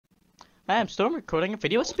I am still recording a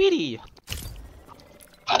video, Speedy.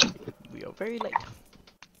 We are very late.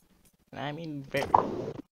 I mean, very.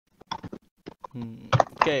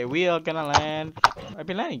 Okay, we are gonna land. I've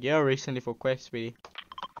been landing here recently for quests, Speedy.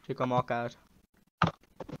 Check our mark out.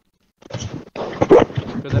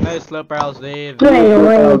 Because I know slow barrels there. Wait.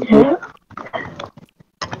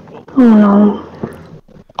 Oh no.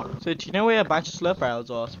 So do you know where a bunch of slow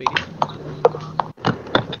barrels are, Speedy?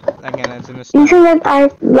 Again, it's in the You snow. see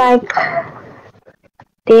that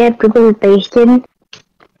they had people pasted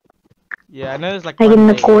Yeah, I know there's like like one in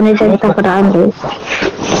the there. corners and stuff around it.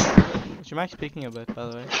 Is your mic speaking a bit, by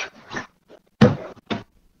the way?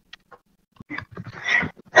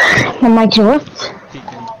 I'm like, what?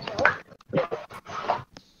 Peeking.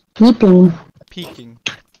 Peeping. Peeking.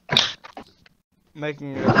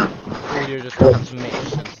 Making the audio just transmit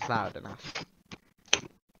and it's loud enough.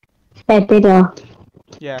 That better.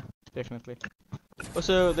 Yeah, definitely.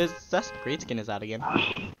 Also, that's great skin is out again.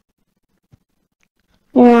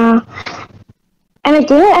 Yeah. And it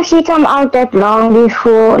didn't actually come out that long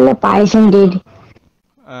before Leviathan did.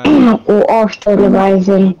 Or after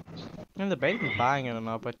Leviathan. I'm debating buying it or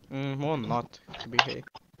not, but more not, to be fair.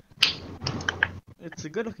 It's a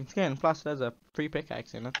good looking skin, plus there's a free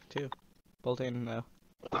pickaxe in it too. Built in though.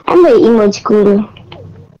 And the emote's cool.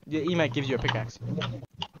 Your emote gives you a pickaxe.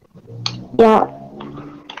 Yeah.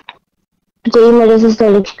 The emote is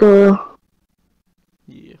still looks cool.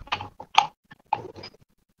 Yeah.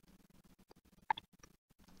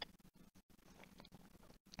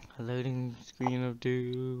 Loading screen of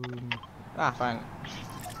doom. Ah, fine.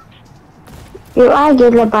 You are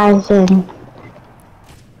good Leviathan.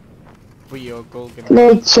 We are gold gonna.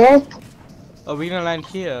 Legit. Are we gonna land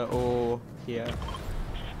here or here?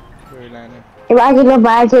 Where are we landing? If I get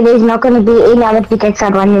Leviathan, there's not gonna be any other pickaxe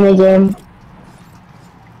I'd run in the game.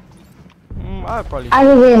 I probably.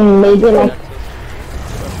 Other than maybe like.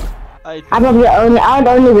 I I'd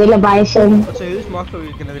only wear Leviathan. So whose mark are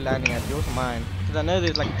we gonna be landing at? Yours or mine? Because I know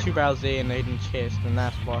there's like 2 barrels there in the hidden chest in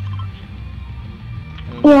that spot.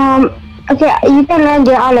 Yeah. Okay, you can land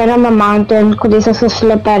there. I'll land on the mountain because there's also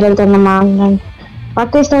slip barrels on the mountain.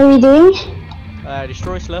 What quest are we doing?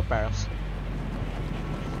 Destroy slurp barrels.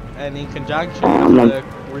 And in conjunction with the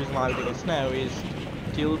reason why we're doing snow is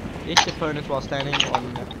deal hit opponents while standing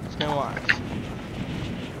on snow ice.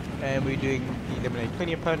 And we're doing eliminate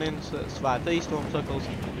 20 opponents, survive 30 storm circles,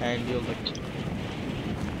 and deal like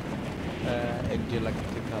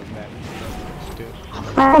 2,000 damage. Let's do it.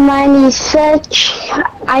 Mine is search,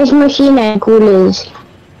 ice machine, and coolers.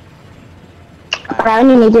 But I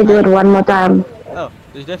only need to do it one more time. Oh,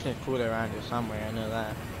 there's definitely a cooler around here somewhere, I know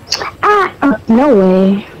that. No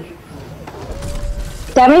way.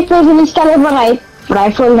 Damage presence caliber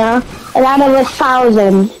rifle now, and out of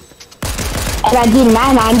 1,000. And I did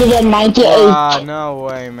 998. Ah, no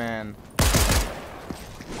way, man.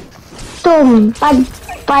 Boom,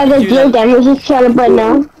 by the deal damage caliber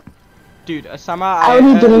now. Dude, somehow I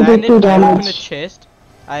didn't do landed, 2 I damage. opened a chest,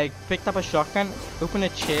 I picked up a shotgun, opened a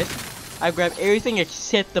chest, I grabbed everything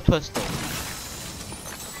except the pistol.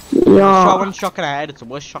 Yeah. One shotgun I had, it's the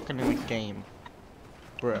worst shotgun in the game.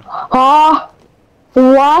 Bro. Oh,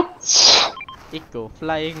 what? It go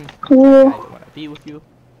flying. Yeah. I don't wanna be with you.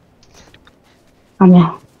 I'm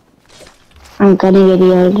gonna get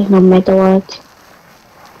healed no matter what.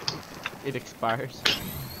 It expires.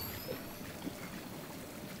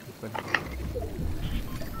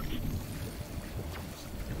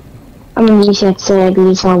 I mean, you should say at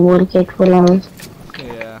least I will get full health.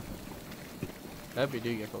 Yeah. I hope you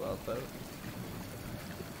do get full health though.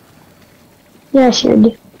 Yeah, I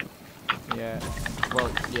should. Yeah.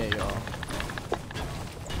 Well, yeah, you are.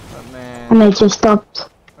 But man. And I just stopped.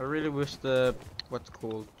 I really wish the what's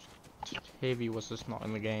called heavy was just not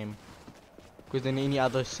in the game, because then any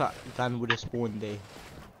other gun would have spawned there.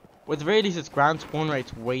 With the very least, its ground spawn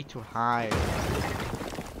rate's way too high.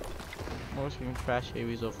 Most can crash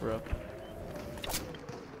heavies off rope.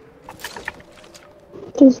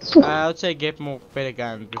 I would say get more better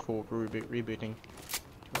guns before rebooting.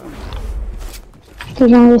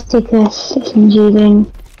 Can I just take a SMG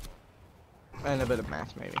then? And a bit of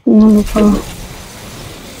mass maybe. Number 4.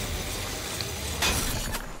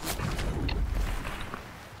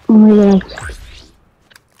 Oh my god.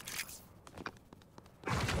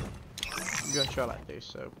 You got a shot like this,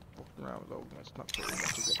 so walking around with Augments, not really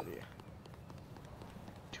much a good idea.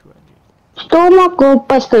 200. Toma go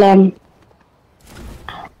pistol.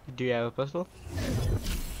 Do you have a pistol?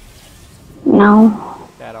 No.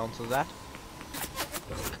 That answers that.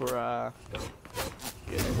 For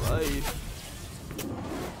get life.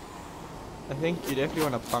 I think you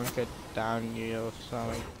definitely want to bunk it down here or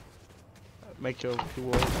something. make your two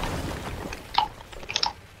walls.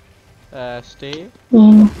 Stay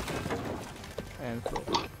and floor.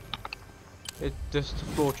 It's just a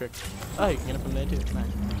floor trick. Oh, you can get up from there too. Nice.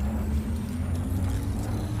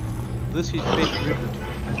 This is best ribbed.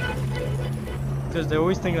 Because they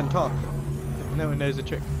always think on top. No one knows the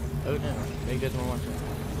trick. Oh no, there goes my one.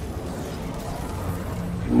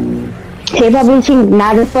 They probably think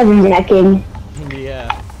now this wasn't jacking.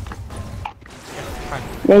 Yeah.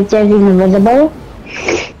 They're just invisible.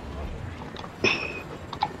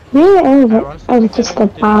 Really? Oh, just the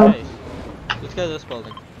power. Let's go to this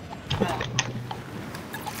building.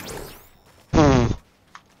 I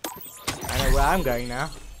know where I'm going now.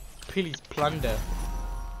 Please plunder.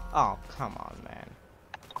 Oh, come on, man.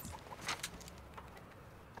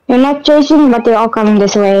 You're not chasing, but they're all coming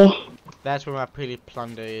this way. That's where my pretty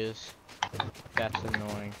plunder is. That's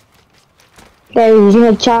annoying. They're using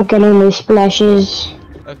a shotgun and they splashes.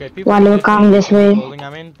 Okay, people While they're coming this way. Building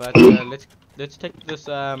I'm in, but let's take this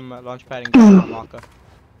launch pad and get my marker.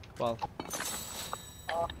 Well,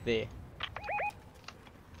 there.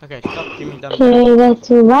 Okay, stop giving me dumb. Okay, that's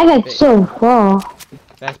why that's so far.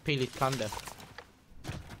 That's Peely's plunder.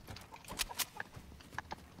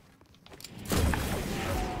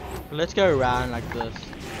 Let's go around like this.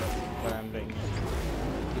 What I'm doing here.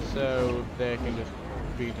 So they can just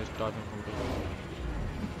be just dodging from people.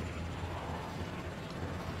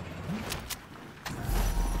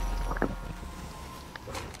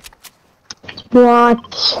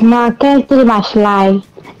 What? No, I can't pretty much slide.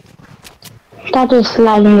 That is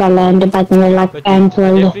sliding the land, but we're like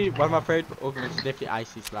cancelled. Definitely, one of my favorite organs is definitely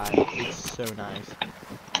Icy Slide. It's so nice.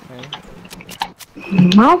 Okay.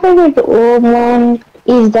 My favorite augment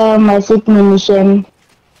is the magic munition.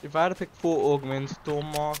 If I had to pick 4 augments,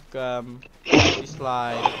 Stormmark, Icy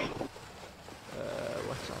Slide,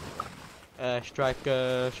 what's that?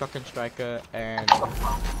 Striker, Shotgun Striker, and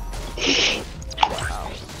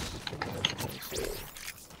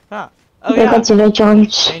oh yeah, Danger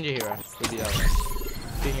Hero would be the other one.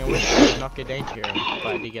 Speaking of which, I did not get Danger Hero, but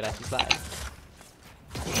I did get Icy Slide.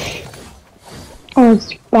 Oh,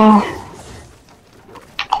 it's bad.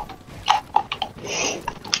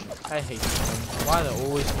 I hate them. Why are they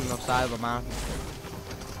always from the side of the mountain?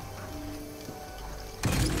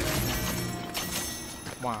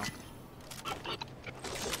 Wow.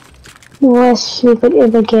 Worst we could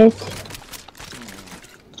ever get.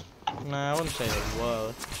 Nah, I wouldn't say the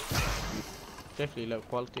worst. Definitely low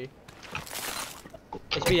quality.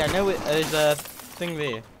 HP, I know there's a thing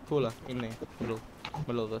there, cooler in there, middle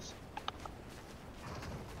of this.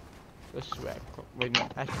 This is where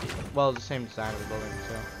actually, well, it's the same design of the building,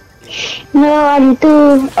 so. No, I need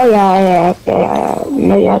to. Oh yeah.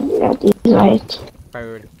 No, yeah, he's right.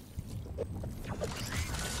 Priority.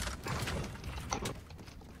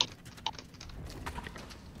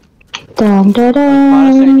 Dun dun I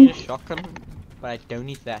dun. need a shotgun, but I don't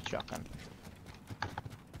need that shotgun.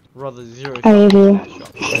 Rather zero I agree.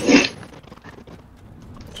 shotgun.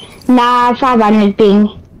 Nah, 500 ping.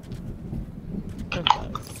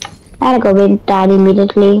 I'll go with that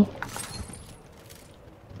immediately.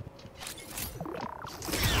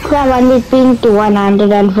 500 ping to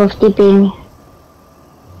 150 ping.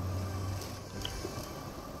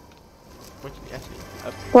 Which actually,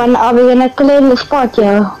 When are we gonna claim the spot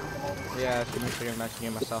here? yeah, so I'm gonna actually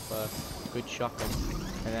get myself a good shotgun,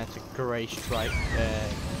 and that's a grey stripe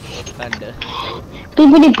thunder.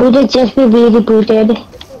 People rebooted, just be rebooted.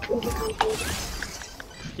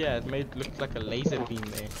 Yeah, it made it look like a laser beam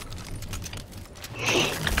there.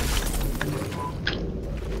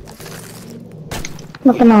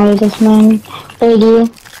 Look at all this, man. Radio.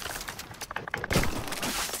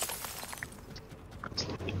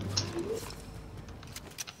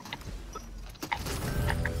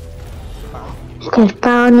 Get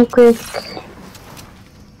down quick.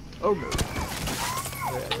 Oh no.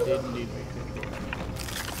 Yeah, it didn't need me.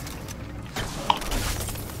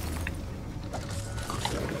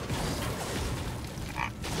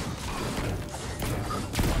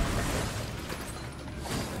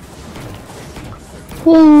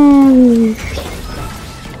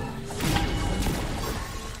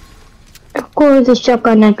 Of course, the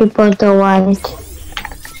shotgun that people don't want.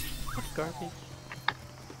 Garbage.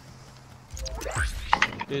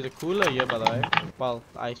 There's a cooler here, by the way. Well,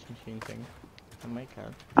 the ice machine thing. I might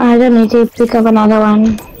have. I don't need to pick up another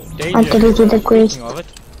one. Danger. After we do the quest. Speaking of it,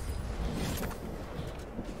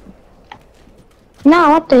 No,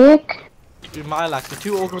 what the heck? in my luck, the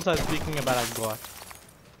 2 organs I was speaking about I got.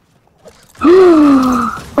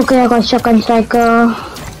 Okay, I got shotgun striker.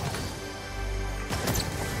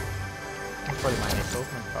 That's probably my next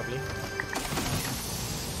organ, probably.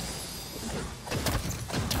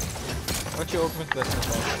 What's your augment business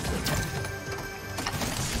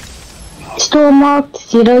for? Storm out,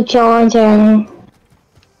 zero charge, and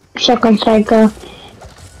shotgun striker.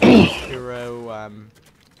 Hero,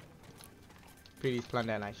 please plan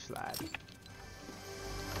that nice slide.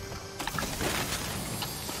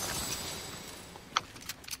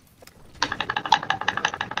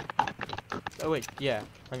 Oh wait, yeah,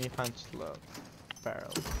 I need to find slow.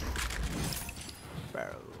 Barrel.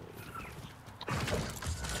 Barrel.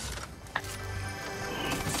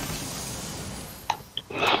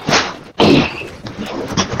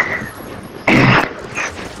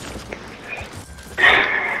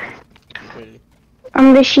 Really?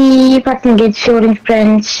 I'm gonna see if I can get shooting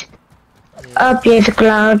friends. Yeah. Up here's a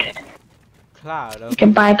cloud. Cloud, You okay.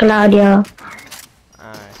 can buy cloud, yeah.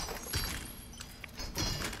 Alright.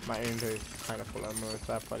 My inventory is kind of full of ammo,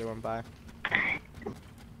 so I probably won't buy.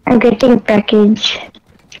 I'm getting package.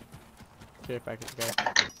 Okay, if I could go.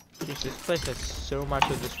 Jeez, this place has so much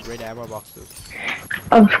of this red ammo boxes.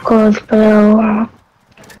 Of course, bro.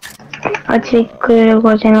 I think it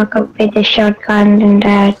wasn't like a better shotgun than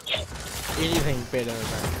that. Anything better than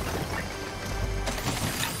that.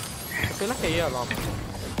 I feel like I hear alarm.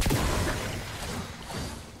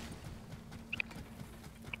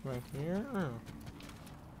 Right here.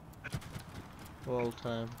 All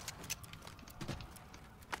time.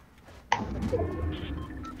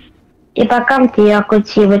 If I come to you, I could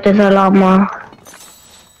see what there's a lot more.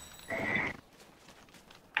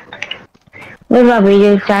 With my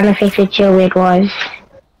video trying to fix it where it was.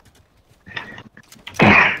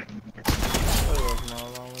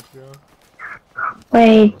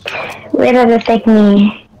 Wait, where does it take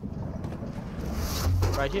me?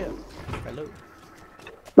 Right here. Hello.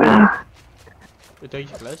 Wow. It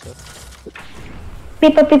takes you closer.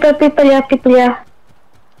 People, yeah, people, yeah.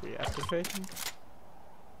 Reactivation.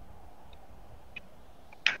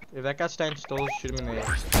 If that guy stands still, shoot him in the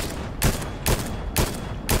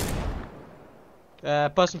air.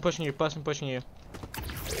 Person pushing you,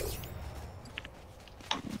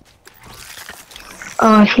 Oh,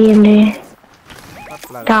 I see him there.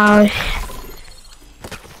 House.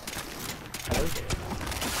 Hello.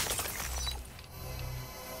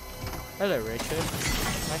 Hello, Richard.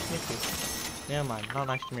 Nice to meet you. Never mind, not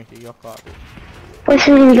nice to meet you, you're garbage.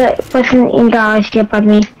 Person in the house here, but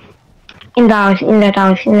me. In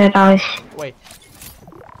that house. Wait.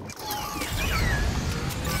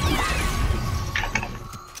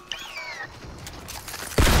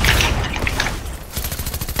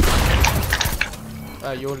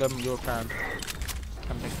 Your can.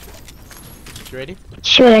 Come next to it. You ready?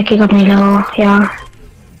 Sure, I got me low, yeah.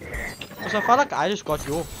 So I felt like I just got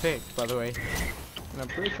your pick, by the way. And I'm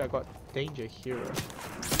pretty sure I got Danger Hero.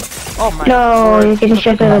 Oh my god. No, you can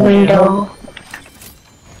shut the window.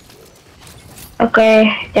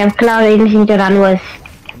 Okay, they have cloud anything to run with.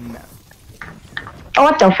 No. Oh,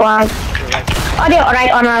 what the fuck? Right. Oh, they're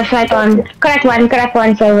right on us, right on. Correct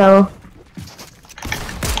one, zero.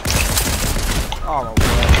 Oh my word.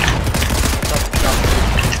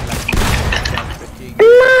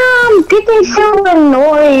 I'm getting so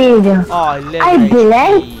annoyed. Oh, I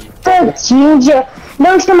blanked the ginger.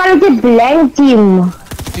 No, somebody did blank him.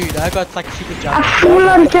 Dude, I got like super jump. I feel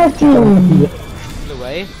on 13. Either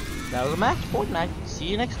way, that was a match. Fortnite. See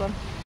you next one.